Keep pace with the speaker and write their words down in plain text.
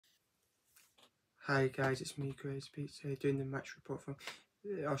Hi guys, it's me, Grace Beats here, doing the match report from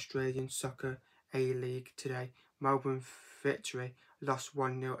the Australian Soccer A-League today. Melbourne victory, lost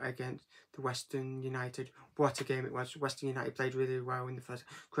 1-0 against the Western United. What a game it was. Western United played really well in the first,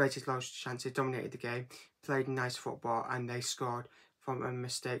 created loads of chances, dominated the game, played nice football, and they scored from a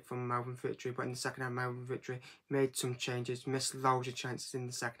mistake from Melbourne victory. But in the second half, Melbourne victory made some changes, missed loads of chances in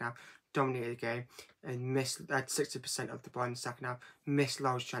the second half, dominated the game, and had 60% of the ball in the second half, missed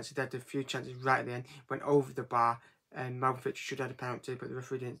loads of chances. They had a few chances right at the end, went over the bar, and Melbourne victory should have had a penalty, but the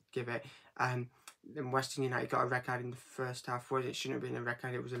referee didn't give it. Then Western United got a red card in the first half. It shouldn't have been a red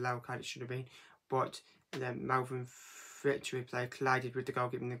card, it was a low card, it should have been. But then Melbourne victory player collided with the goal,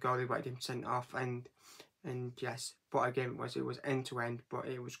 giving the goalie wanted him sent off, and yes, what a game it was end to end, but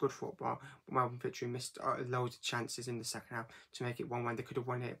it was good football. But Melbourne victory missed loads of chances in the second half to make it 1-1. They could have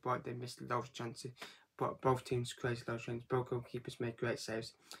won it, but they missed loads of chances. But both teams created loads of chances, both goalkeepers made great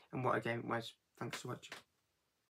saves, and what a game it was. Thanks for watching.